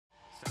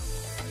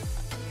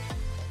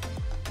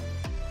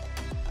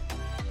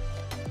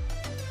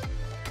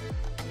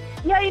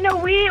Yeah,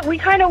 we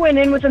kind of went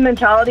in with the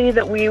mentality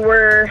that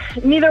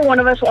neither one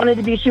of us wanted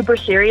to be super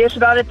serious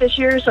about it this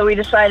year. So we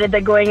decided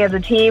that going as a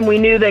team, we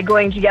knew that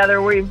going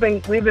together, we've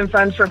been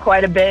friends for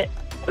quite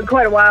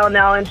a while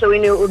now. And so we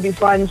knew it would be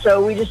fun.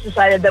 So we just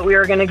decided that we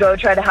were going to go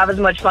try to have as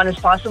much fun as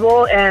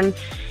possible. And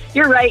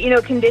you're right.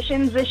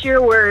 Conditions this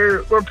year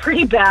were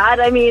pretty bad.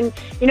 I mean,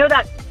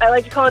 that I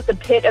like to call it the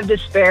pit of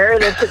despair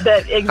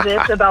that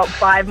exists about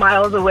 5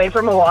 miles away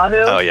from Oahu.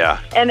 Oh, yeah.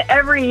 And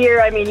every year,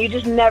 I mean, you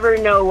just never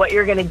know what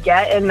you're going to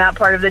get in that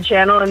part of the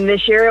channel. And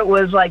this year it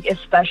was like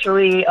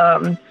especially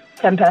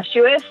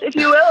tempestuous, if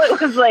you will. It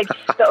was like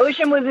the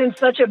ocean was in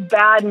such a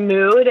bad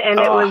mood,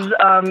 and it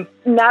was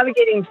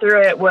navigating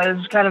through it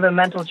was kind of a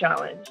mental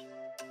challenge.